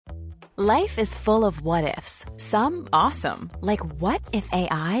Life is full of what-ifs. Some awesome, like what if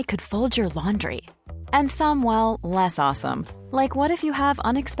AI could fold your laundry? And some, well, less awesome, like what if you have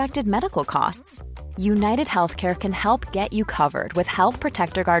unexpected medical costs? United Healthcare can help get you covered with Health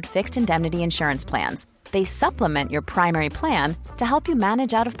Protector Guard fixed indemnity insurance plans. They supplement your primary plan to help you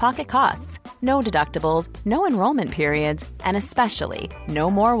manage out-of-pocket costs. No deductibles, no enrollment periods, and especially no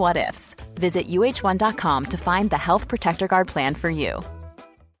more what-ifs. Visit uh1.com to find the Health Protector Guard plan for you.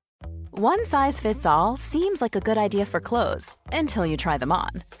 One size fits all seems like a good idea for clothes until you try them on.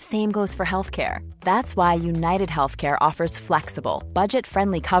 Same goes for healthcare. That's why United Healthcare offers flexible,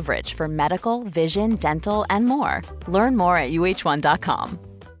 budget-friendly coverage for medical, vision, dental, and more. Learn more at uh1.com.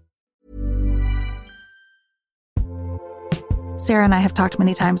 Sarah and I have talked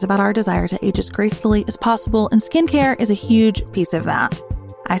many times about our desire to age as gracefully as possible, and skincare is a huge piece of that.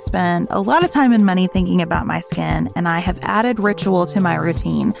 I spend a lot of time and money thinking about my skin, and I have added Ritual to my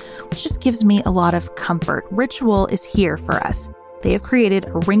routine, which just gives me a lot of comfort. Ritual is here for us. They have created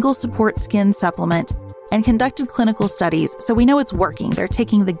a wrinkle support skin supplement and conducted clinical studies, so we know it's working. They're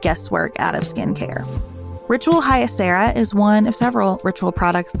taking the guesswork out of skincare. Ritual Hyacera is one of several Ritual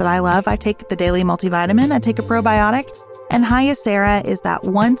products that I love. I take the daily multivitamin, I take a probiotic, and Hyacera is that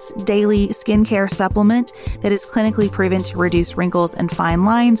once daily skincare supplement that is clinically proven to reduce wrinkles and fine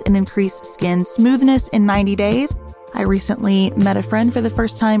lines and increase skin smoothness in 90 days. I recently met a friend for the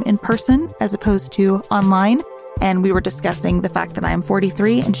first time in person as opposed to online, and we were discussing the fact that I am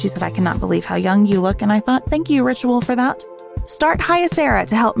 43, and she said, "I cannot believe how young you look." And I thought, thank you, Ritual, for that. Start Hyacera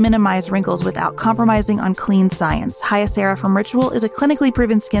to help minimize wrinkles without compromising on clean science. Hyacera from Ritual is a clinically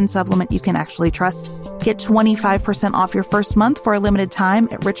proven skin supplement you can actually trust. Get 25% off your first month for a limited time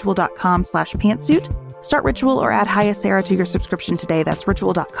at ritual.com/pantsuit. Start Ritual or add Hyacera to your subscription today. That's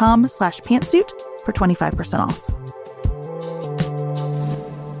ritual.com/pantsuit for 25% off.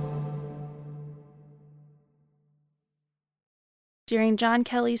 During John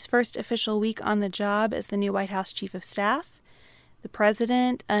Kelly's first official week on the job as the new White House Chief of Staff, the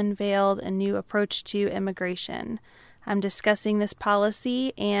president unveiled a new approach to immigration. I'm discussing this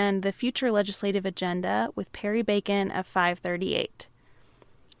policy and the future legislative agenda with Perry Bacon of 538.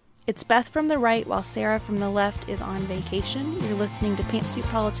 It's Beth from the right while Sarah from the left is on vacation. You're listening to Pantsuit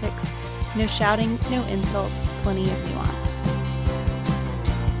Politics. No shouting, no insults, plenty of nuance.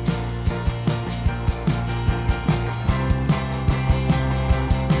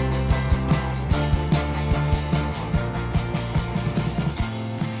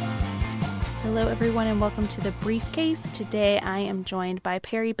 Hello, everyone, and welcome to The Briefcase. Today, I am joined by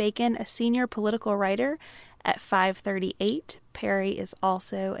Perry Bacon, a senior political writer at 538. Perry is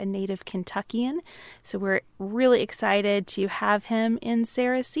also a native Kentuckian, so we're really excited to have him in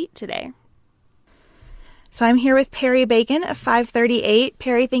Sarah's seat today. So I'm here with Perry Bacon of 538.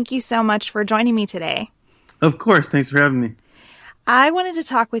 Perry, thank you so much for joining me today. Of course. Thanks for having me. I wanted to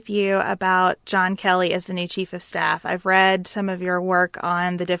talk with you about John Kelly as the new chief of staff. I've read some of your work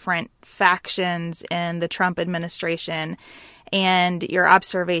on the different factions in the Trump administration and your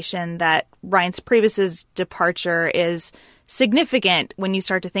observation that Reince Priebus's departure is significant when you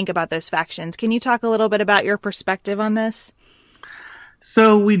start to think about those factions. Can you talk a little bit about your perspective on this?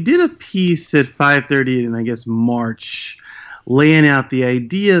 So we did a piece at 538 in, I guess, March, laying out the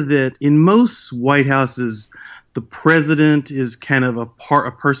idea that in most White Houses, the president is kind of a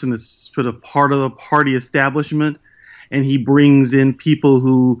person that's sort of part of the party establishment, and he brings in people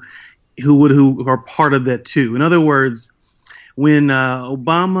who are part of that too. In other words, when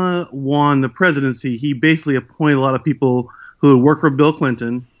Obama won the presidency, he basically appointed a lot of people who had worked for Bill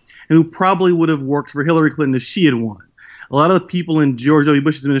Clinton and who probably would have worked for Hillary Clinton if she had won. A lot of the people in George W.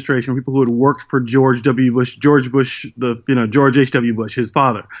 Bush's administration were people who had worked for George H.W. Bush, his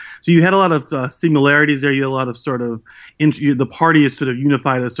father. So you had a lot of similarities there. You had a lot of the party is sort of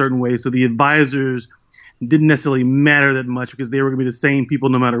unified a certain way. So the advisors didn't necessarily matter that much because they were going to be the same people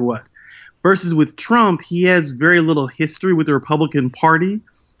no matter what. Versus with Trump, he has very little history with the Republican Party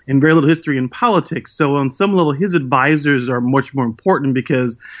and very little history in politics. So on some level, his advisors are much more important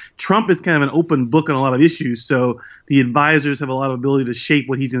because Trump is kind of an open book on a lot of issues. So the advisors have a lot of ability to shape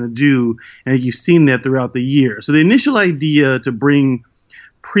what he's going to do. And you've seen that throughout the year. So the initial idea to bring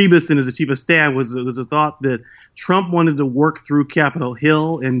Priebus in as a chief of staff was a thought that Trump wanted to work through Capitol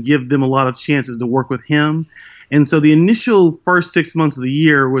Hill and give them a lot of chances to work with him. And so the initial first 6 months of the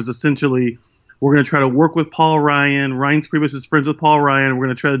year was essentially, we're going to try to work with Paul Ryan. Reince Priebus is friends with Paul Ryan. We're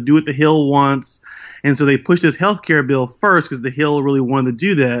going to try to do what the Hill wants. And so they pushed this health care bill first because the Hill really wanted to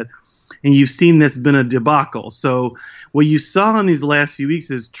do that. And you've seen that's been a debacle. So what you saw in these last few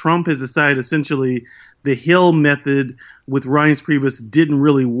weeks is Trump has decided essentially the Hill method with Reince Priebus didn't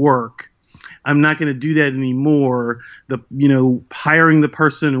really work. I'm not going to do that anymore. Hiring the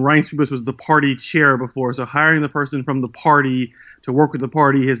person, Reince Priebus was the party chair before, so hiring the person from the party to work with the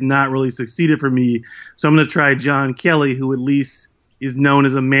party has not really succeeded for me. So I'm going to try John Kelly, who at least is known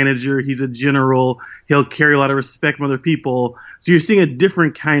as a manager. He's a general. He'll carry a lot of respect from other people. So you're seeing a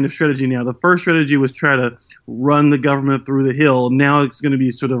different kind of strategy now. The first strategy was try to run the government through the Hill. Now it's going to be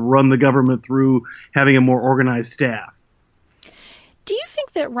sort of run the government through having a more organized staff. Do you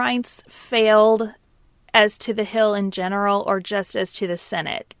think that Reince failed as to the Hill in general or just as to the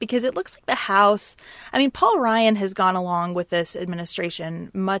Senate? Because it looks like the House, Paul Ryan has gone along with this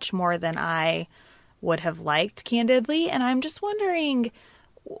administration much more than I would have liked, candidly. And I'm just wondering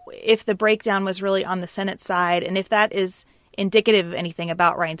if the breakdown was really on the Senate side and if that is indicative of anything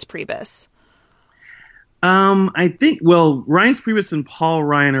about Reince Priebus. I think, Reince Priebus and Paul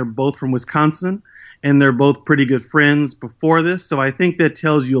Ryan are both from Wisconsin, and they're both pretty good friends before this. So I think that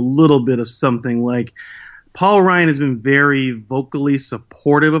tells you a little bit of something. Like, Paul Ryan has been very vocally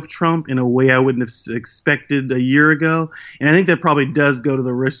supportive of Trump in a way I wouldn't have expected a year ago. And I think that probably does go to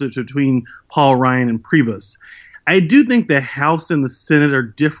the relationship between Paul Ryan and Priebus. I do think the House and the Senate are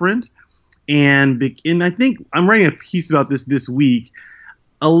different. And I think I'm writing a piece about this week.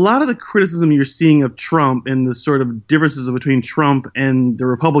 A lot of the criticism you're seeing of Trump and the sort of differences between Trump and the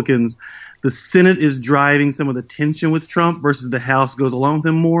Republicans, the Senate is driving some of the tension with Trump versus the House goes along with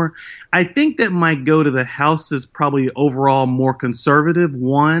him more. I think that might go to the House is probably overall more conservative,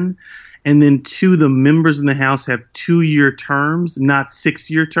 one. And then two, the members in the House have 2-year terms, not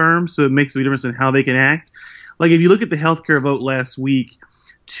 6-year terms. So it makes a big difference in how they can act. Like if you look at the healthcare vote last week,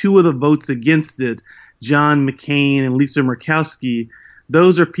 2 of the votes against it, John McCain and Lisa Murkowski,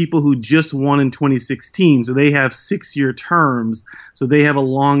 those are people who just won in 2016, so they have 6-year terms, so they have a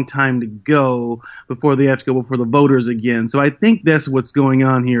long time to go before they have to go before the voters again. So I think that's what's going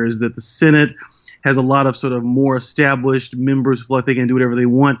on here is that the Senate has a lot of sort of more established members who feel like they can do whatever they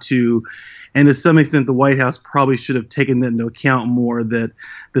want to, and to some extent the White House probably should have taken that into account more, that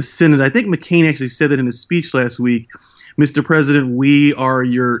the Senate, I think McCain actually said that in his speech last week, Mr. President, we are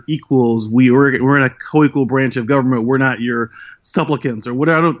your equals. We're in a co-equal branch of government. We're not your supplicants or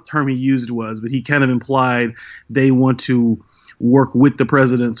whatever. I don't know what the term he used was, but he kind of implied they want to work with the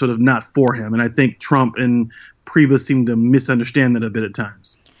president, sort of not for him. And I think Trump and Priebus seem to misunderstand that a bit at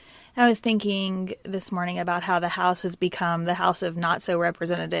times. I was thinking this morning about how the House has become the House of not so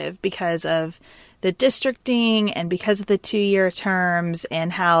representative because of the districting and because of the 2-year terms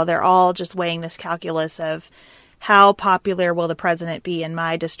and how they're all just weighing this calculus of how popular will the president be in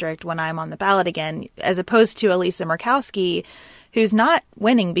my district when I'm on the ballot again, as opposed to Lisa Murkowski, who's not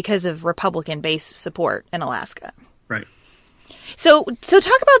winning because of Republican-based support in Alaska. Right. So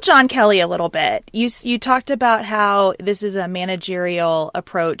talk about John Kelly a little bit. You talked about how this is a managerial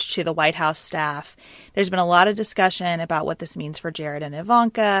approach to the White House staff. There's been a lot of discussion about what this means for Jared and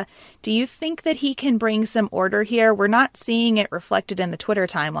Ivanka. Do you think that he can bring some order here? We're not seeing it reflected in the Twitter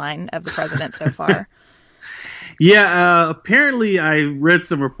timeline of the president so far. Yeah, apparently I read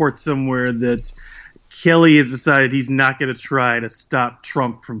some reports somewhere that Kelly has decided he's not going to try to stop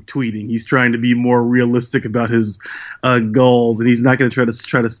Trump from tweeting. He's trying to be more realistic about his goals, and he's not going to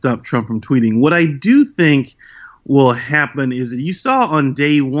try to stop Trump from tweeting. What I do think will happen is that you saw on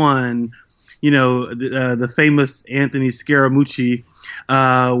day one, the famous Anthony Scaramucci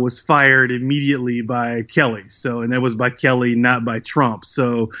was fired immediately by Kelly. And that was by Kelly, not by Trump.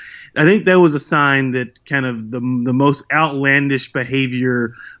 So I think that was a sign that kind of the most outlandish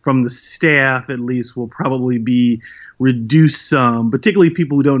behavior from the staff, at least, will probably be reduced some, particularly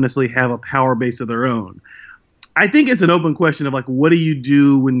people who don't necessarily have a power base of their own. I think it's an open question of what do you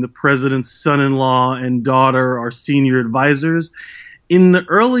do when the president's son-in-law and daughter are senior advisors? In the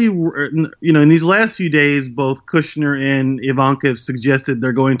early, in these last few days, both Kushner and Ivanka have suggested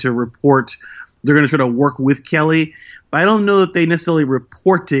they're going to try to work with Kelly. But I don't know that they necessarily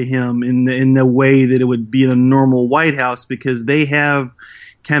report to him in the way that it would be in a normal White House, because they have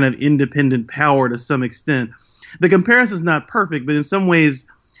kind of independent power to some extent. The comparison is not perfect, but in some ways,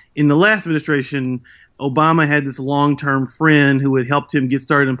 in the last administration, Obama had this long-term friend who had helped him get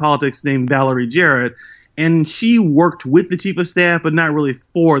started in politics named Valerie Jarrett. And she worked with the chief of staff, but not really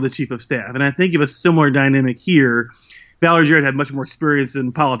for the chief of staff. And I think you have a similar dynamic here. Valerie Jarrett had much more experience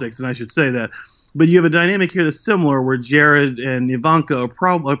in politics, and I should say that. But you have a dynamic here that's similar, where Jared and Ivanka are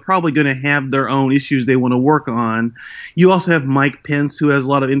probably going to have their own issues they want to work on. You also have Mike Pence, who has a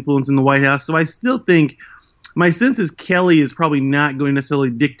lot of influence in the White House. So I still think my sense is Kelly is probably not going to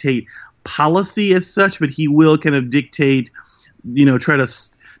necessarily dictate policy as such, but he will kind of dictate, try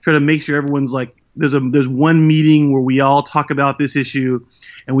to make sure everyone's there's one meeting where we all talk about this issue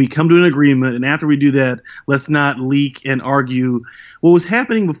and we come to an agreement. And after we do that, let's not leak and argue. What was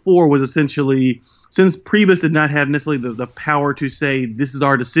happening before was essentially, since Priebus did not have necessarily the power to say this is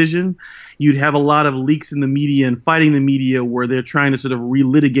our decision, you'd have a lot of leaks in the media and fighting the media where they're trying to sort of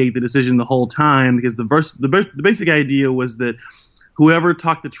relitigate the decision the whole time, because the basic idea was that whoever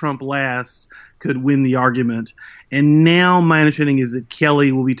talked to Trump last could win the argument. And now my understanding is that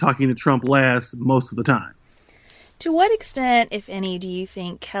Kelly will be talking to Trump last most of the time. To what extent, if any, do you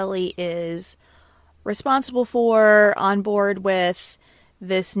think Kelly is responsible for, on board with,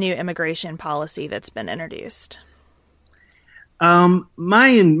 this new immigration policy that's been introduced? My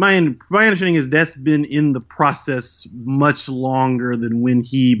understanding is that's been in the process much longer than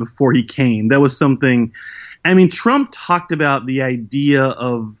before he came. That was something, Trump talked about the idea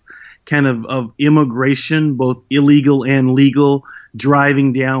of of immigration, both illegal and legal,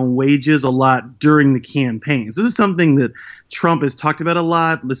 driving down wages a lot during the campaign. So this is something that Trump has talked about a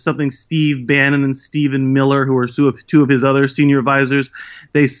lot. This is something Steve Bannon and Stephen Miller, who are two of his other senior advisors,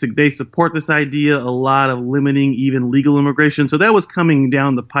 they support this idea a lot of limiting even legal immigration. So that was coming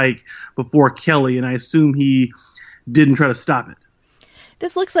down the pike before Kelly, and I assume he didn't try to stop it.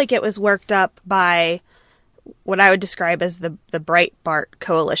 This looks like it was worked up by what I would describe as the Breitbart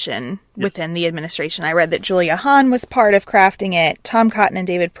coalition within the administration. I read that Julia Hahn was part of crafting it. Tom Cotton and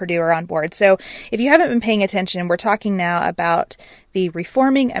David Perdue are on board. So if you haven't been paying attention, we're talking now about the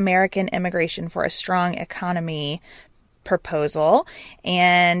Reforming American Immigration for a Strong Economy proposal.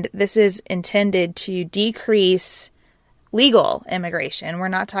 And this is intended to decrease legal immigration. We're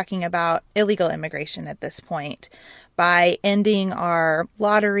not talking about illegal immigration at this point, by ending our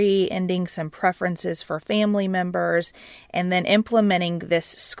lottery, ending some preferences for family members, and then implementing this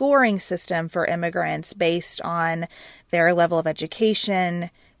scoring system for immigrants based on their level of education,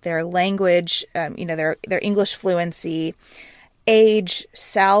 their language, their English fluency, age,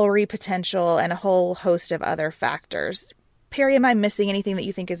 salary potential, and a whole host of other factors. Perry, am I missing anything that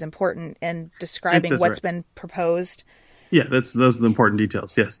you think is important in describing what's been proposed? Yeah, those are the important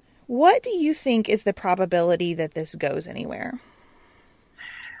details, yes. What do you think is the probability that this goes anywhere?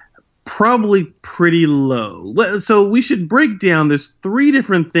 Probably pretty low. So we should break down, there's three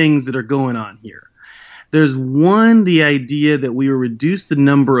different things that are going on here. There's one, the idea that we will reduce the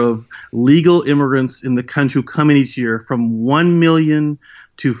number of legal immigrants in the country who come in each year from 1 million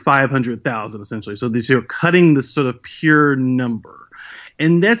to 500,000, essentially. So you're cutting the sort of pure number.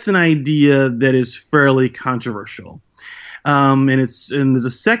 And that's an idea that is fairly controversial. And there's a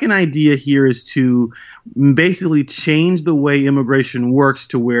second idea here is to basically change the way immigration works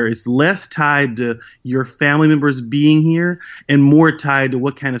to where it's less tied to your family members being here and more tied to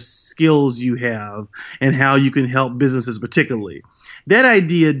what kind of skills you have and how you can help businesses particularly. That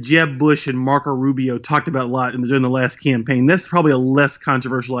idea, Jeb Bush and Marco Rubio talked about a lot during the last campaign. That's probably a less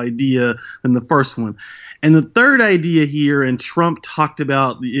controversial idea than the first one. And the third idea here, and Trump talked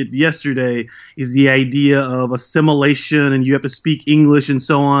about it yesterday, is the idea of assimilation, and you have to speak English and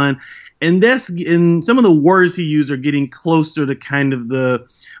so on. And some of the words he used are getting closer to kind of the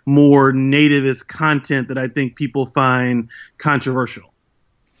more nativist content that I think people find controversial.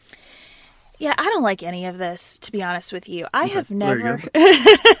 Yeah, I don't like any of this, to be honest with you. I have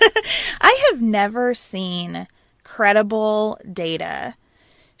never seen credible data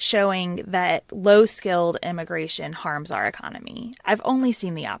showing that low-skilled immigration harms our economy. I've only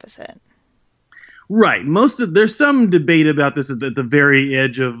seen the opposite. Right. There's some debate about this at the very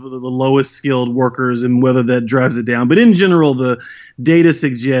edge of the lowest skilled workers and whether that drives it down. But in general, the data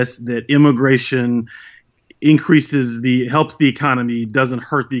suggests that immigration helps the economy, doesn't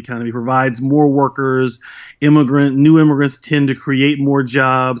hurt the economy, provides more workers. New immigrants tend to create more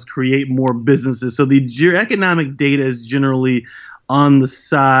jobs, create more businesses. So the economic data is generally on the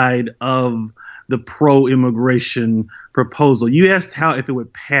side of the pro-immigration proposal. You asked if it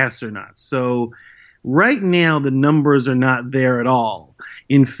would pass or not. So right now, the numbers are not there at all.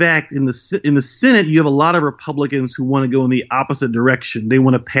 In fact, in the Senate, you have a lot of Republicans who want to go in the opposite direction. They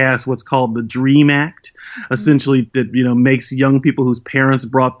want to pass what's called the DREAM Act, essentially that makes young people whose parents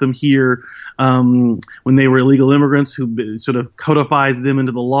brought them here when they were illegal immigrants, who sort of codifies them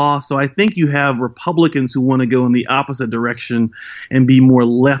into the law. So I think you have Republicans who want to go in the opposite direction and be more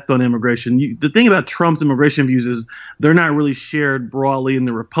left on immigration. The thing about Trump's immigration views is they're not really shared broadly in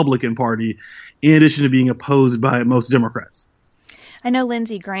the Republican Party, in addition to being opposed by most Democrats. I know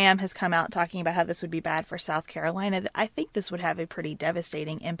Lindsey Graham has come out talking about how this would be bad for South Carolina. I think this would have a pretty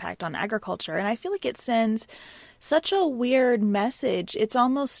devastating impact on agriculture, and I feel like it sends such a weird message. It's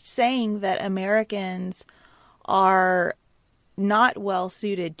almost saying that Americans are not well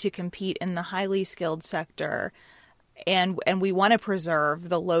suited to compete in the highly skilled sector, and we want to preserve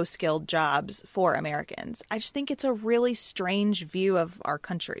the low skilled jobs for Americans. I just think it's a really strange view of our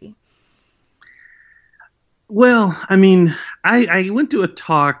country. Well, I mean, I went to a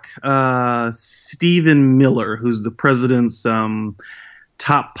talk, Stephen Miller, who's the president's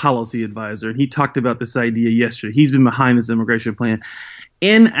top policy advisor, and he talked about this idea yesterday. He's been behind this immigration plan.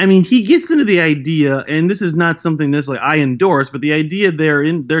 And I mean, he gets into the idea, and this is not something necessarily I endorse, but the idea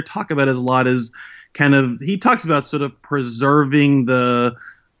they're talking about as a lot is kind of, he talks about sort of preserving the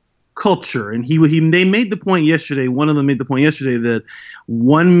culture. And they made the point yesterday, one of them made the point yesterday that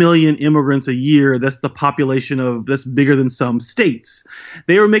 1 million immigrants a year, that's the population that's bigger than some states.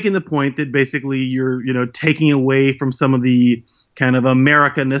 They were making the point that basically you're, taking away from some of the kind of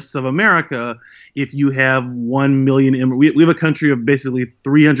Americaness of America if you have 1 million. We have a country of basically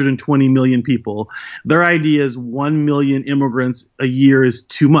 320 million people. Their idea is 1 million immigrants a year is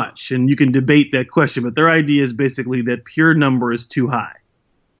too much. And you can debate that question, but their idea is basically that pure number is too high.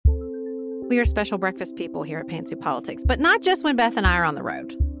 We are special breakfast people here at Pantsuit Politics, but not just when Beth and I are on the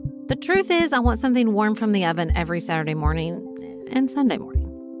road. The truth is, I want something warm from the oven every Saturday morning and Sunday morning.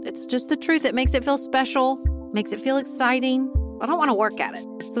 It's just the truth. It makes it feel special, makes it feel exciting. I don't want to work at it.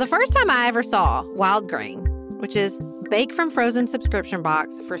 So the first time I ever saw Wild Grain, which is bake from frozen subscription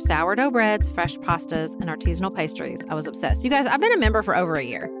box for sourdough breads, fresh pastas, and artisanal pastries, I was obsessed. You guys, I've been a member for over a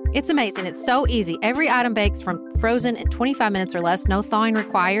year. It's amazing. It's so easy. Every item bakes from frozen in 25 minutes or less, no thawing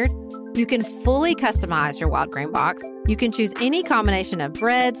required. You can fully customize your Wild Grain box. You can choose any combination of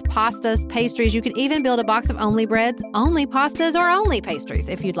breads, pastas, pastries. You can even build a box of only breads, only pastas, or only pastries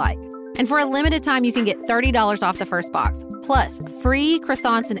if you'd like. And for a limited time, you can get $30 off the first box, plus free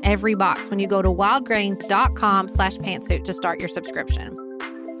croissants in every box when you go to wildgrain.com/pantsuit to start your subscription.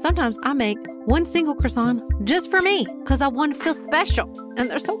 Sometimes I make one single croissant just for me because I want to feel special, and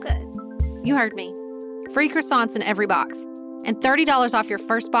they're so good. You heard me. Free croissants in every box, and $30 off your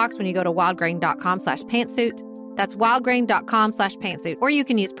first box when you go to wildgrain.com/pantsuit. That's wildgrain.com/pantsuit, or you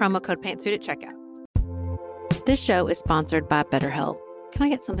can use promo code pantsuit at checkout. This show is sponsored by BetterHelp. Can I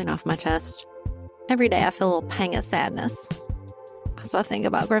get something off my chest? Every day I feel a little pang of sadness because I think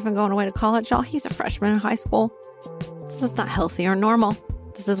about Griffin going away to college. Y'all, he's a freshman in high school. This is not healthy or normal.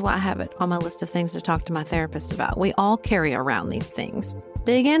 This is why I have it on my list of things to talk to my therapist about. We all carry around these things,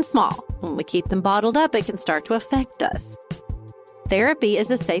 big and small. When we keep them bottled up, it can start to affect us. Therapy is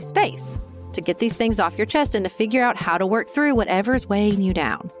a safe space to get these things off your chest and to figure out how to work through whatever's weighing you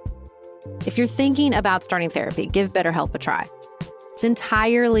down. If you're thinking about starting therapy, give BetterHelp a try. It's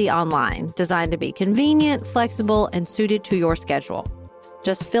entirely online, designed to be convenient, flexible, and suited to your schedule.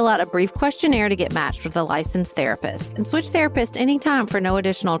 Just fill out a brief questionnaire to get matched with a licensed therapist and switch therapists anytime for no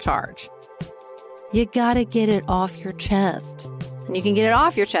additional charge. You gotta get it off your chest. And you can get it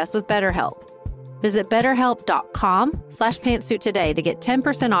off your chest with BetterHelp. Visit betterhelp.com/pantsuit today to get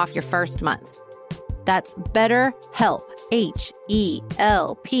 10% off your first month. That's BetterHelp,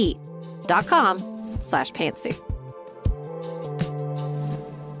 HELP.com/pantsuit.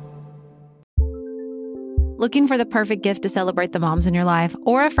 Looking for the perfect gift to celebrate the moms in your life?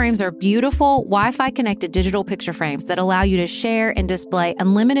 Aura frames are beautiful, Wi-Fi connected digital picture frames that allow you to share and display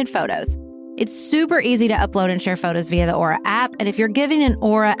unlimited photos. It's super easy to upload and share photos via the Aura app, and if you're giving an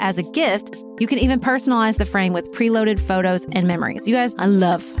Aura as a gift, you can even personalize the frame with preloaded photos and memories. You guys, I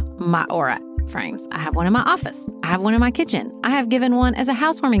love my Aura frames. I have one in my office. I have one in my kitchen. I have given one as a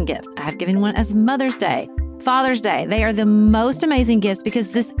housewarming gift. I have given one as Mother's Day, Father's Day. They are the most amazing gifts because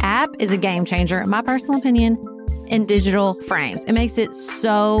this app is a game changer, in my personal opinion, in digital frames. It makes it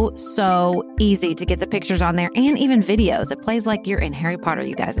so easy to get the pictures on there and even videos. It plays like you're in Harry Potter,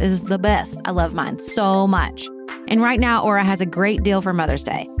 you guys. It is the best. I love mine so much. And right now, Aura has a great deal for Mother's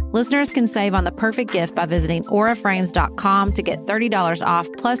Day. Listeners can save on the perfect gift by visiting auraframes.com to get $30 off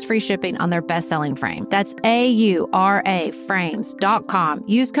plus free shipping on their best-selling frame. That's AURA frames.com.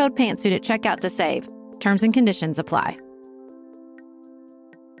 Use code PANTSUIT at checkout to save. Terms and conditions apply.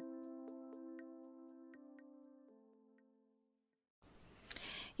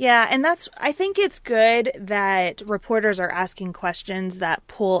 Yeah, and I think it's good that reporters are asking questions that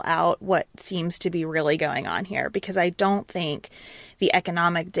pull out what seems to be really going on here, because I don't think the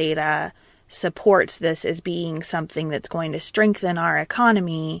economic data supports this as being something that's going to strengthen our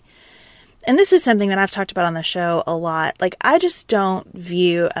economy. And this is something that I've talked about on the show a lot. Like, I just don't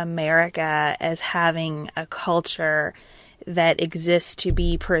view America as having a culture that exists to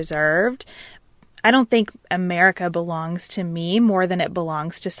be preserved. I don't think America belongs to me more than it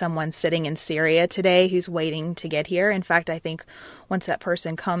belongs to someone sitting in Syria today who's waiting to get here. In fact, I think once that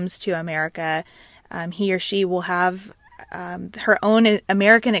person comes to America, he or she will have her own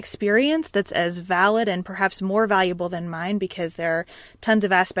American experience that's as valid and perhaps more valuable than mine, because there are tons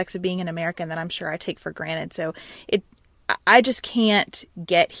of aspects of being an American that I'm sure I take for granted. So I just can't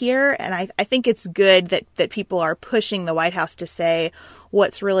get here. And I think it's good that people are pushing the White House to say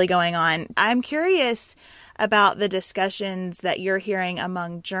what's really going on. I'm curious about the discussions that you're hearing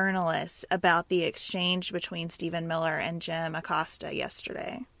among journalists about the exchange between Stephen Miller and Jim Acosta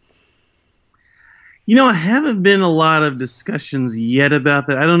yesterday. I haven't been a lot of discussions yet about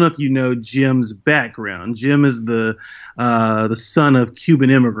that. I don't know if you know Jim's background. Jim is the son of Cuban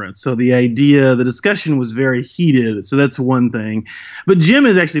immigrants. So the discussion was very heated. So that's one thing. But Jim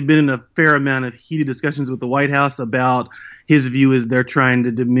has actually been in a fair amount of heated discussions with the White House about his view is they're trying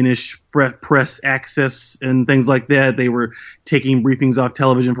to diminish press access and things like that. They were taking briefings off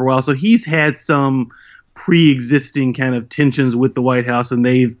television for a while. So he's had some pre-existing kind of tensions with the White House, and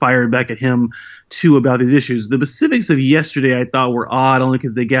they've fired back at him too about these issues. The specifics of yesterday I thought were odd only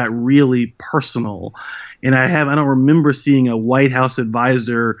because they got really personal. And I don't remember seeing a White House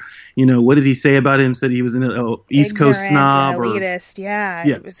advisor, what did he say about him? Said he was an East Coast snob or elitist.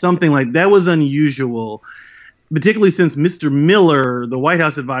 Yeah, something like that. Was unusual, particularly since Mr. Miller, the White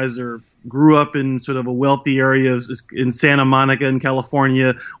House advisor, grew up in sort of a wealthy area in Santa Monica in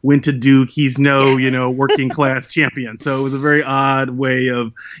California, went to Duke. He's no, working class champion. So it was a very odd way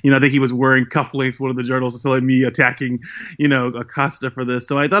of, I think he was wearing cufflinks. One of the journalists was telling me attacking, Acosta for this.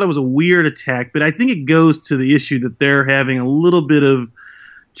 So I thought it was a weird attack, but I think it goes to the issue that they're having a little bit of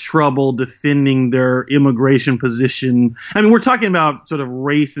trouble defending their immigration position. I mean, we're talking about sort of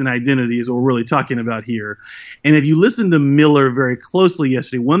race and identity is what we're really talking about here. And if you listen to Miller very closely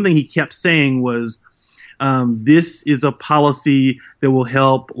yesterday, one thing he kept saying was, this is a policy that will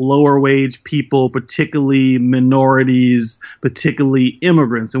help lower wage people, particularly minorities, particularly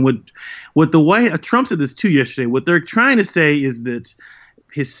immigrants. And what Trump said this too yesterday, what they're trying to say is that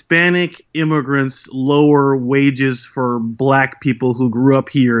Hispanic immigrants lower wages for black people who grew up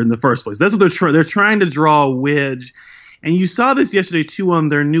here in the first place. That's what they're trying to draw a wedge. And you saw this yesterday too on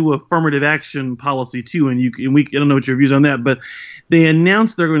their new affirmative action policy too. And I don't know what your views on that, but they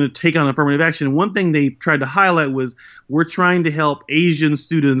announced they're going to take on affirmative action. And one thing they tried to highlight was we're trying to help Asian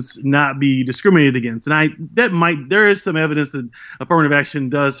students not be discriminated against. And there is some evidence that affirmative action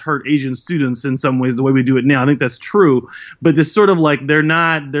does hurt Asian students in some ways the way we do it now. I think that's true. But it's sort of like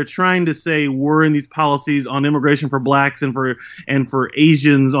they're trying to say we're in these policies on immigration for blacks and for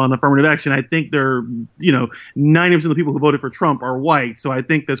Asians on affirmative action. I think 90% of the people who voted for Trump are white. So I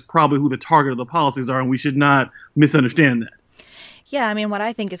think that's probably who the target of the policies are, and we should not misunderstand that. Yeah, I mean, what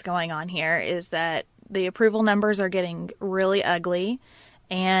I think is going on here is that the approval numbers are getting really ugly,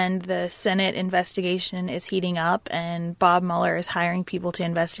 and the Senate investigation is heating up, and Bob Mueller is hiring people to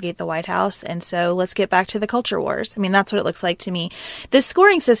investigate the White House. And so let's get back to the culture wars. I mean, that's what it looks like to me. This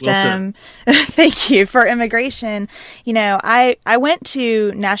scoring system, thank you, for immigration. I went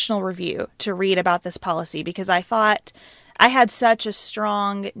to National Review to read about this policy because I thought I had such a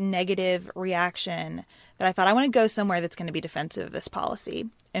strong negative reaction that I thought I want to go somewhere that's going to be defensive of this policy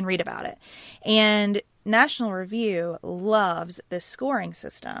and read about it. And National Review loves this scoring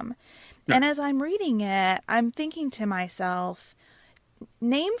system. Yeah. And as I'm reading it, I'm thinking to myself,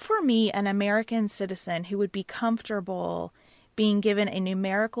 name for me an American citizen who would be comfortable being given a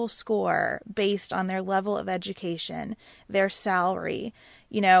numerical score based on their level of education, their salary,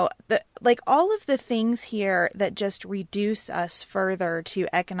 all of the things here that just reduce us further to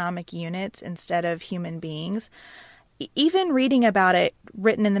economic units instead of human beings. Even reading about it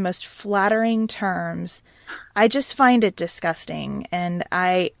written in the most flattering terms, I just find it disgusting. And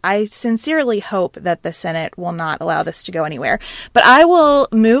I sincerely hope that the Senate will not allow this to go anywhere. But I will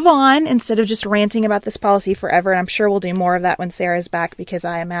move on instead of just ranting about this policy forever. And I'm sure we'll do more of that when Sarah's back, because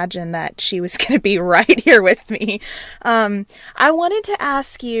I imagine that she was going to be right here with me. I wanted to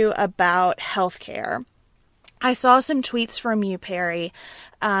ask you about healthcare. I saw some tweets from you, Perry,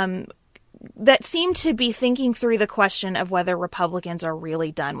 that seem to be thinking through the question of whether Republicans are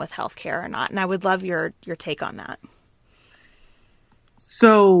really done with healthcare or not. And I would love your take on that.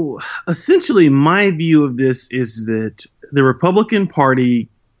 So essentially, my view of this is that the Republican Party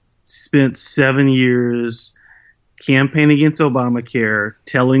spent 7 years campaigning against Obamacare,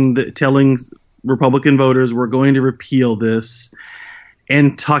 telling Republican voters we're going to repeal this,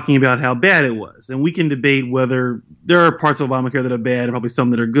 and talking about how bad it was. And we can debate whether there are parts of Obamacare that are bad and probably some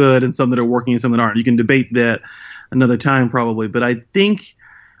that are good and some that are working and some that aren't. You can debate that another time probably. But I think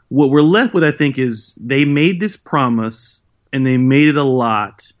what we're left with, is they made this promise and they made it a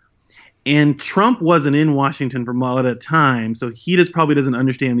lot. And Trump wasn't in Washington for a lot of that time, so he probably doesn't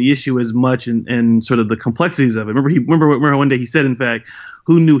understand the issue as much and sort of the complexities of it. Remember one day he said, in fact,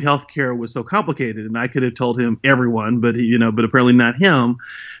 who knew healthcare was so complicated? And I could have told him everyone, but apparently not him.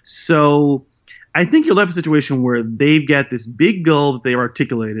 So I think you'll have a situation where they've got this big goal that they've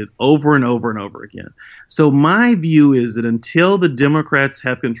articulated over and over and over again. So my view is that until the Democrats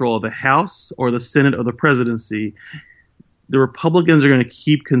have control of the House or the Senate or the presidency, the Republicans are going to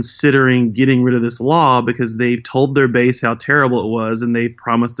keep considering getting rid of this law because they've told their base how terrible it was and they've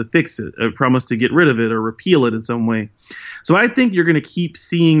promised to fix it, or promised to get rid of it or repeal it in some way. So I think you're going to keep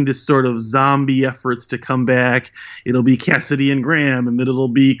seeing this sort of zombie efforts to come back. It'll be Cassidy and Graham, and then it'll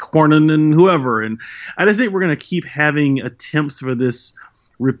be Cornyn and whoever. And I just think we're going to keep having attempts for this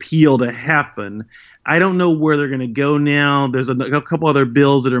repeal to happen. I don't know where they're going to go now. There's a couple other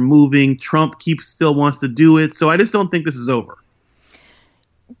bills that are moving. Trump still wants to do it. So I just don't think this is over.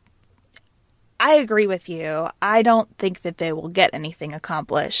 I agree with you. I don't think that they will get anything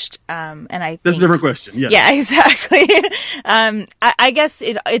accomplished. And I think that's a different question. Yes. Yeah, exactly. I guess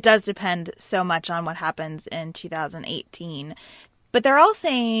it does depend so much on what happens in 2018. But they're all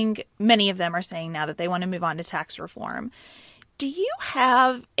saying, many of them are saying now that they want to move on to tax reform. Do you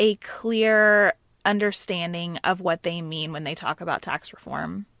have a clear understanding of what they mean when they talk about tax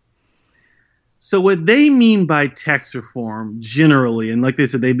reform? So what they mean by tax reform generally, and like they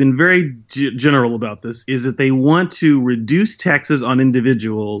said, they've been very general about this, is that they want to reduce taxes on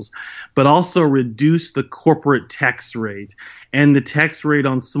individuals, but also reduce the corporate tax rate and the tax rate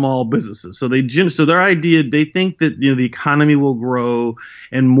on small businesses. So their idea, they think that the economy will grow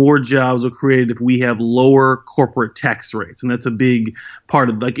and more jobs will create if we have lower corporate tax rates, and that's a big part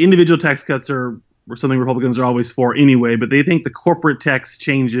of individual tax cuts are something Republicans are always for anyway, but they think the corporate tax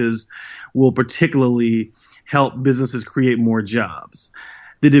changes will particularly help businesses create more jobs.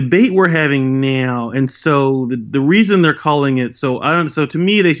 The debate we're having now, and so the reason they're calling it, so to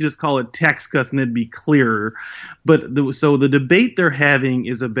me they should just call it tax cuts and that'd be clearer. But the debate they're having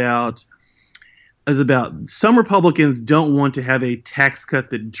is about some Republicans don't want to have a tax cut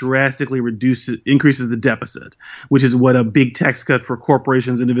that drastically increases the deficit, which is what a big tax cut for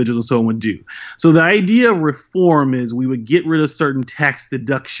corporations, individuals, and so on would do. So the idea of reform is we would get rid of certain tax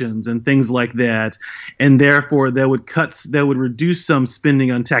deductions and things like that, and therefore that would reduce some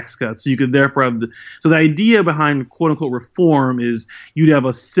spending on tax cuts. So you could therefore have so the idea behind quote unquote reform is you'd have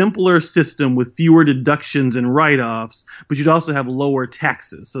a simpler system with fewer deductions and write-offs, but you'd also have lower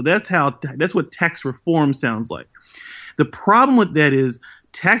taxes. So that's what tax reform sounds like. The problem with that is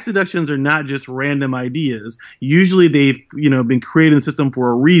tax deductions are not just random ideas. Usually they've been created in the system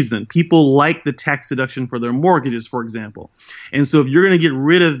for a reason. People like the tax deduction for their mortgages, for example. And so if you're going to get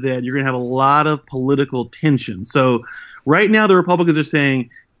rid of that, you're going to have a lot of political tension. So right now the Republicans are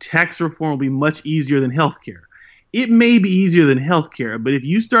saying tax reform will be much easier than health care. It may be easier than health care, but if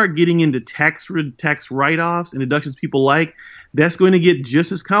you start getting into tax write-offs and deductions people like, that's going to get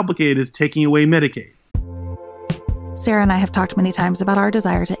just as complicated as taking away Medicaid. Sarah and I have talked many times about our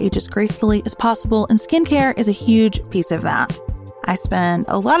desire to age as gracefully as possible, and skincare is a huge piece of that. I spend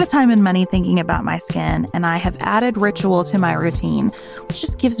a lot of time and money thinking about my skin, and I have added Ritual to my routine, which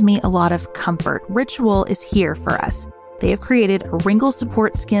just gives me a lot of comfort. Ritual is here for us. They have created a wrinkle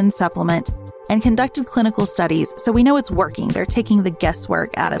support skin supplement and conducted clinical studies, so we know it's working. They're taking the guesswork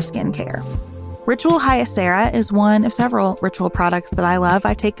out of skincare. Ritual Hyacera is one of several Ritual products that I love.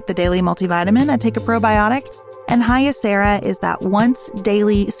 I take the daily multivitamin, I take a probiotic, and Hyacera is that once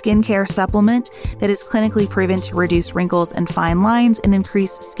daily skincare supplement that is clinically proven to reduce wrinkles and fine lines and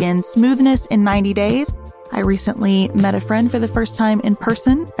increase skin smoothness in 90 days. I recently met a friend for the first time in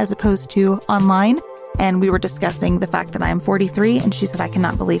person as opposed to online, and we were discussing the fact that I am 43, and she said, "I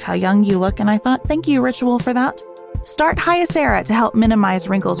cannot believe how young you look." And I thought, thank you, Ritual, for that. Start Hyacera to help minimize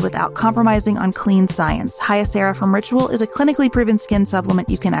wrinkles without compromising on clean science. Hyacera from Ritual is a clinically proven skin supplement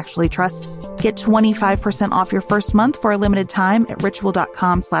you can actually trust. Get 25% off your first month for a limited time at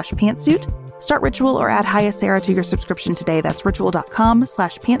ritual.com/pantsuit. Start Ritual or add Hyacera to your subscription today. That's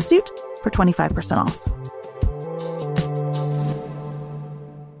ritual.com/pantsuit for 25% off.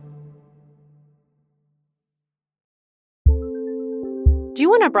 Do you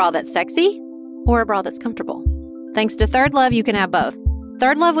want a bra that's sexy or a bra that's comfortable? Thanks to Third Love, you can have both.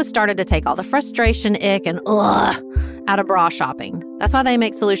 Third Love was started to take all the frustration, ick, and ugh out of bra shopping. That's why they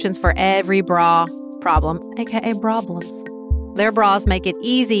make solutions for every bra problem, aka problems. Their bras make it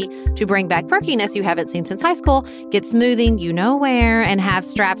easy to bring back perkiness you haven't seen since high school, get smoothing you know where, and have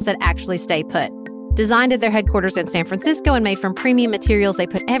straps that actually stay put. Designed at their headquarters in San Francisco and made from premium materials, they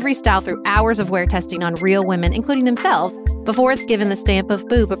put every style through hours of wear testing on real women, including themselves, before it's given the stamp of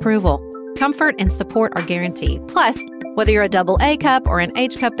boob approval. comfort and support are guaranteed. Plus, whether you're a double A cup or an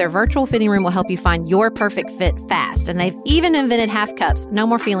H cup, their virtual fitting room will help you find your perfect fit fast. And they've even invented half cups. No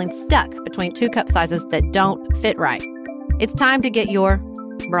more feeling stuck between 2 cup sizes that don't fit right. It's time to get your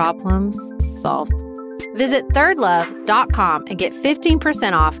problems solved. Visit thirdlove.com and get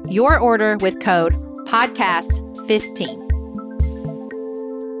 15% off your order with code podcast15.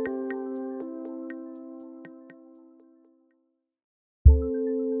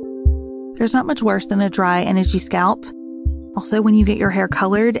 There's not much worse than a dry and itchy scalp. Also, when you get your hair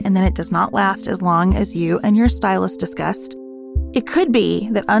colored and then it does not last as long as you and your stylist discussed. It could be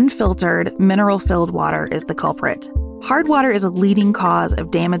that unfiltered, mineral-filled water is the culprit. Hard water is a leading cause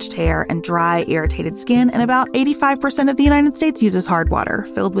of damaged hair and dry, irritated skin, and about 85% of the United States uses hard water,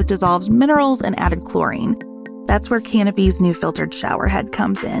 filled with dissolved minerals and added chlorine. That's where Canopy's new filtered shower head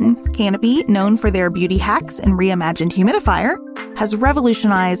comes in. Canopy, known for their beauty hacks and reimagined humidifier, has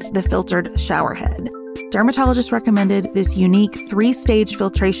revolutionized the filtered shower head. Dermatologists recommended this unique 3-stage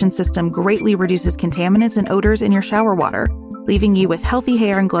filtration system greatly reduces contaminants and odors in your shower water, leaving you with healthy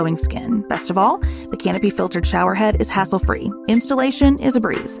hair and glowing skin. Best of all, the Canopy filtered shower head is hassle-free. Installation is a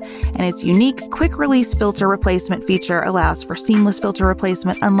breeze, and its unique quick-release filter replacement feature allows for seamless filter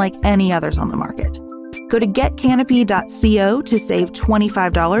replacement unlike any others on the market. Go to getcanopy.co to save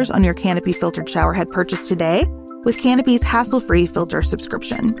 $25 on your Canopy filtered shower head purchase today with Canopy's hassle-free filter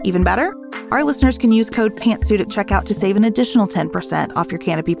subscription. Even better, our listeners can use code PANTSUIT at checkout to save an additional 10% off your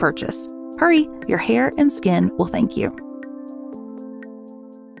Canopy purchase. Hurry, your hair and skin will thank you.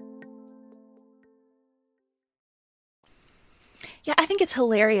 Yeah, I think it's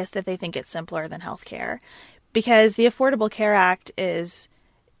hilarious that they think it's simpler than healthcare, because the Affordable Care Act is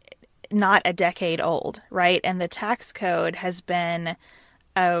not a decade old, right? And the tax code has been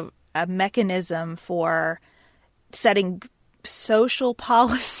a mechanism for setting social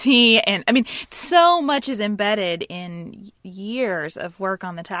policy, and I mean, so much is embedded in years of work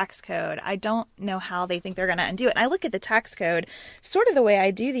on the tax code. I don't know how they think they're going to undo it. And I look at the tax code sort of the way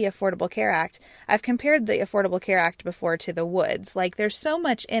I do the Affordable Care Act. I've compared the Affordable Care Act before to the Woods. Like, there's so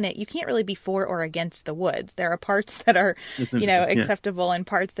much in it. You can't really be for or against the Woods. There are parts that are, acceptable and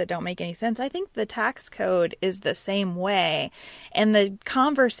parts that don't make any sense. I think the tax code is the same way. And the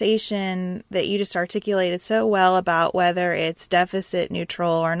conversation that you just articulated so well about whether it's deficit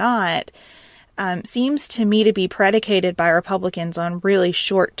neutral or not seems to me to be predicated by Republicans on really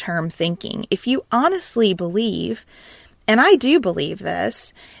short-term thinking. If you honestly believe, and I do believe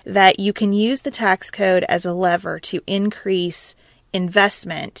this, that you can use the tax code as a lever to increase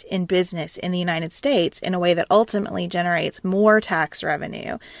investment in business in the United States in a way that ultimately generates more tax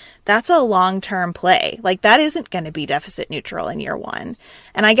revenue, that's a long-term play. Like, that isn't going to be deficit neutral in year one.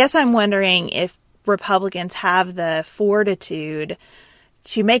 And I guess I'm wondering if Republicans have the fortitude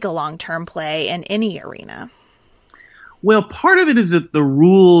to make a long-term play in any arena. Well, part of it is that the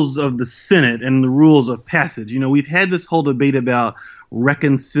rules of the Senate and the rules of passage. We've had this whole debate about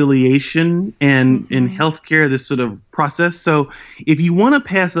reconciliation and in healthcare, this sort of process. So if you want to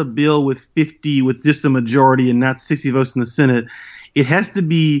pass a bill with just a majority and not 60 votes in the Senate, it has to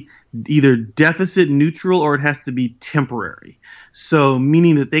be either deficit neutral or it has to be temporary. So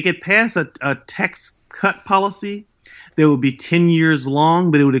meaning that they could pass a tax cut policy that would be 10 years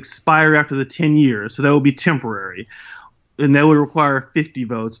long, but it would expire after the 10 years. So that would be temporary. And that would require 50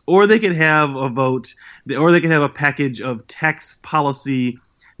 votes. Or they could have a vote, or they could have a package of tax policy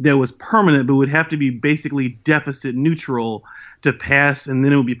that was permanent, but would have to be basically deficit neutral to pass, and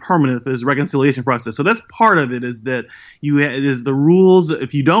then it would be permanent for this reconciliation process. So that's part of it, is that is the rules.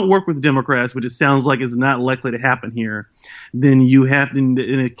 If you don't work with Democrats, which it sounds like is not likely to happen here, then you have to, and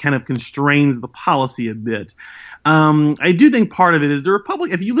it kind of constrains the policy a bit. I do think part of it is the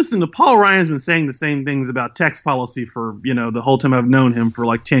Republic. If you listen to Paul Ryan's been saying the same things about tax policy for, the whole time I've known him, for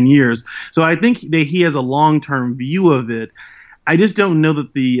like 10 years. So I think that he has a long-term view of it. I just don't know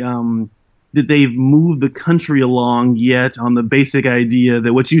that that they've moved the country along yet on the basic idea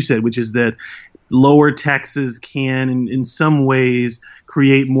that what you said, which is that lower taxes can, in some ways,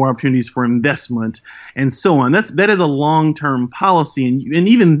 create more opportunities for investment and so on. That is a long-term policy, and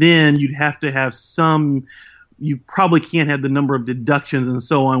even then, you'd have to have some. You probably can't have the number of deductions and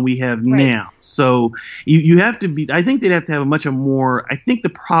so on we have now. So you have to be. I think they'd have to have a much more. I think the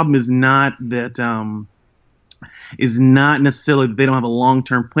problem is not that. Is not necessarily that they don't have a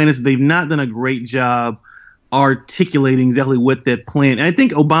long-term plan. It's they've not done a great job articulating exactly what that plan. And I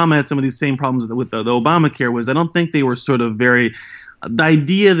think Obama had some of these same problems with the Obamacare. Was I don't think they were sort of very the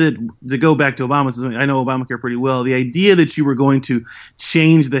idea that, to go back to Obama, I know Obamacare pretty well, the idea that you were going to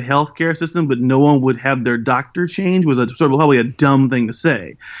change the healthcare system, but no one would have their doctor change was probably a dumb thing to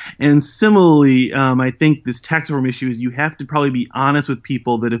say. And similarly, I think this tax reform issue is you have to probably be honest with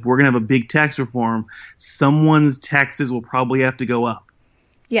people that if we're going to have a big tax reform, someone's taxes will probably have to go up.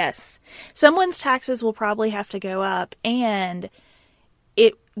 Yes. Someone's taxes will probably have to go up, and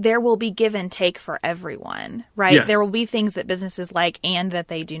there will be give and take for everyone, right? Yes. There will be things that businesses like and that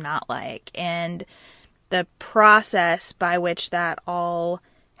they do not like. And the process by which that all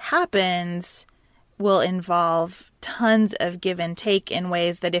happens will involve tons of give and take in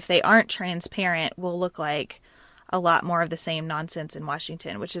ways that, if they aren't transparent, will look like a lot more of the same nonsense in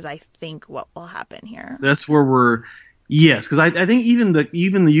Washington, which is, I think, what will happen here. That's where yes, because I think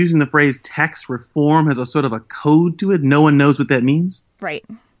even using the phrase tax reform has a sort of a code to it. No one knows what that means. Right.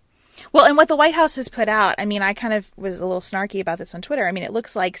 Well, and what the White House has put out, I mean, I kind of was a little snarky about this on Twitter. I mean, it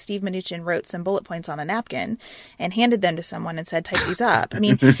looks like Steve Mnuchin wrote some bullet points on a napkin and handed them to someone and said, type these up. I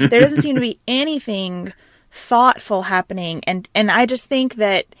mean, there doesn't seem to be anything thoughtful happening. And I just think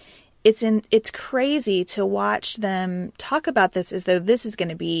that it's crazy to watch them talk about this as though this is going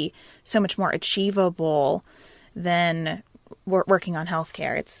to be so much more achievable than working on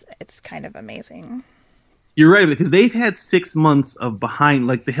healthcare. It's kind of amazing. You're right, because they've had 6 months of behind,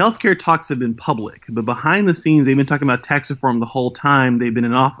 like the healthcare talks have been public, but behind the scenes, they've been talking about tax reform the whole time they've been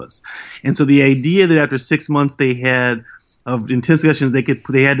in office. And so the idea that after 6 months they had of intense discussions,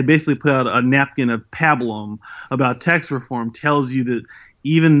 they had to basically put out a napkin of pablum about tax reform tells you that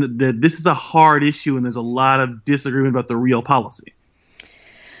even that this is a hard issue and there's a lot of disagreement about the real policy.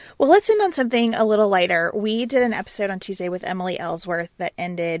 Well, let's end on something a little lighter. We did an episode on Tuesday with Emily Ellsworth that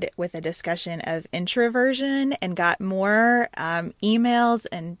ended with a discussion of introversion and got more emails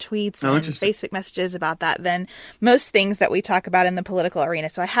and tweets and Facebook messages about that than most things that we talk about in the political arena.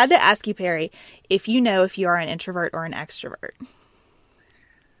 So I had to ask you, Perry, if you are an introvert or an extrovert.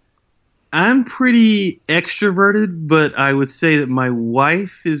 I'm pretty extroverted, but I would say that my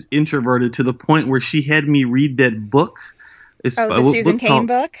wife is introverted to the point where she had me read that book. The Susan Cain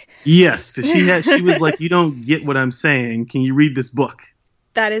book? Yes. She was like, you don't get what I'm saying. Can you read this book?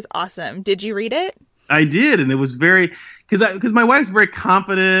 That is awesome. Did you read it? I did. And it was very, because my wife's very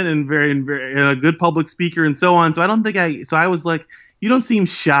confident and very a good public speaker and so on. So I was like, you don't seem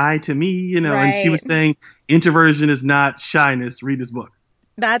shy to me, right. And she was saying introversion is not shyness. Read this book.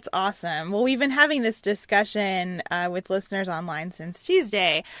 That's awesome. Well, we've been having this discussion with listeners online since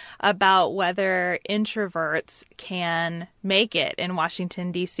Tuesday about whether introverts can make it in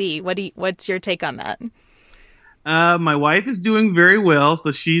Washington, D.C. What's your take on that? My wife is doing very well.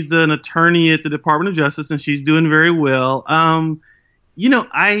 So she's an attorney at the Department of Justice, and she's doing very well.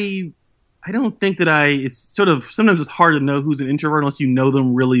 I don't think that it's sort of, sometimes it's hard to know who's an introvert unless you know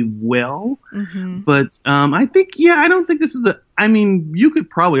them really well. Mm-hmm. But I think, I don't think this is you could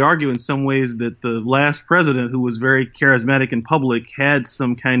probably argue in some ways that the last president, who was very charismatic in public, had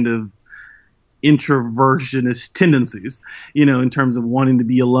some kind of introversionist tendencies, in terms of wanting to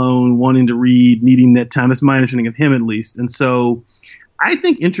be alone, wanting to read, needing that time. That's my understanding of him, at least. And so I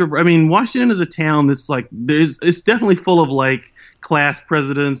think Washington is a town that's like, it's definitely full of like class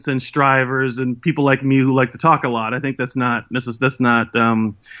presidents and strivers and people like me who like to talk a lot. I think that's not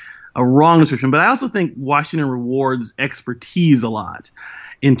a wrong description, but I also think Washington rewards expertise a lot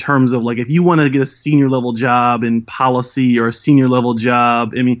in terms of like, if you want to get a senior level job in policy or a senior level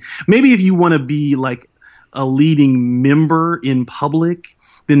job, maybe if you want to be like a leading member in public,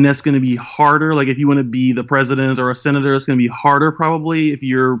 then that's going to be harder. Like if you want to be the president or a senator, it's going to be harder probably if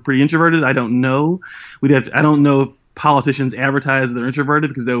you're pretty introverted. I don't know. I don't know if politicians advertise they're introverted,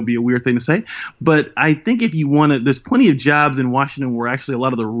 because that would be a weird thing to say. But I think if you want to, there's plenty of jobs in Washington where actually a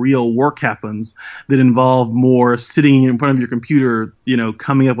lot of the real work happens that involve more sitting in front of your computer,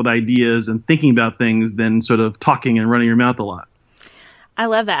 coming up with ideas and thinking about things than sort of talking and running your mouth a lot. I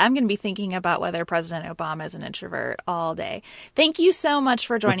love that. I'm going to be thinking about whether President Obama is an introvert all day. Thank you so much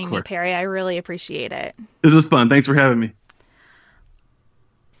for joining me, Perry. I really appreciate it. This was fun. Thanks for having me.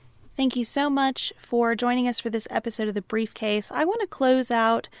 Thank you so much for joining us for this episode of The Briefcase. I want to close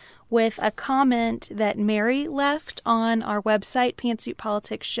out with a comment that Mary left on our website,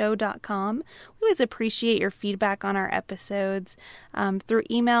 pantsuitpoliticsshow.com. We always appreciate your feedback on our episodes through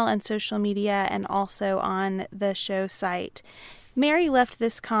email and social media, and also on the show site. Mary left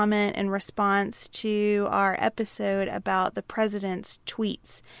this comment in response to our episode about the president's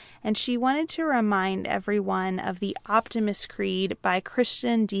tweets, and she wanted to remind everyone of the Optimist Creed by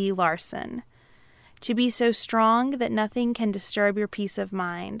Christian D. Larson. To be so strong that nothing can disturb your peace of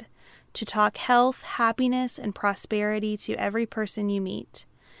mind, to talk health, happiness, and prosperity to every person you meet,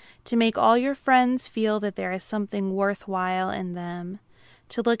 to make all your friends feel that there is something worthwhile in them,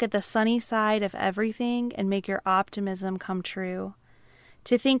 to look at the sunny side of everything and make your optimism come true,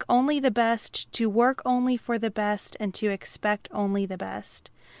 to think only the best, to work only for the best, and to expect only the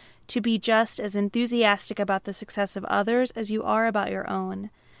best, to be just as enthusiastic about the success of others as you are about your own,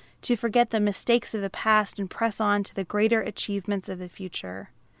 to forget the mistakes of the past and press on to the greater achievements of the future,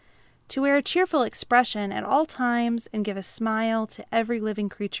 to wear a cheerful expression at all times and give a smile to every living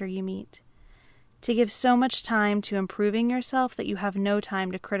creature you meet, to give so much time to improving yourself that you have no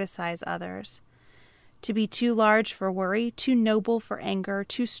time to criticize others, to be too large for worry, too noble for anger,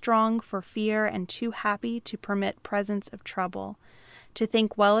 too strong for fear, and too happy to permit presence of trouble, to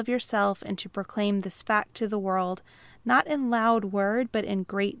think well of yourself and to proclaim this fact to the world, not in loud word, but in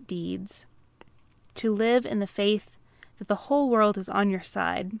great deeds, to live in the faith that the whole world is on your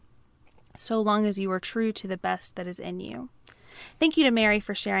side, so long as you are true to the best that is in you. Thank you to Mary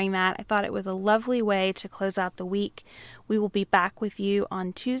for sharing that. I thought it was a lovely way to close out the week. We will be back with you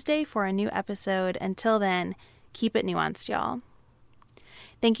on Tuesday for a new episode. Until then, keep it nuanced, y'all.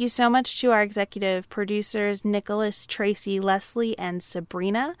 Thank you so much to our executive producers, Nicholas, Tracy, Leslie, and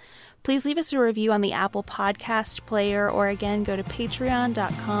Sabrina. Please leave us a review on the Apple Podcast player, or again, go to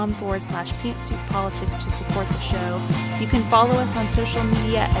patreon.com/PantsuitPolitics to support the show. You can follow us on social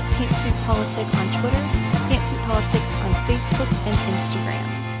media at PantsuitPolitic on Twitter, PantsuitPolitics on Facebook and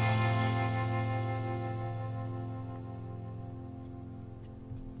Instagram.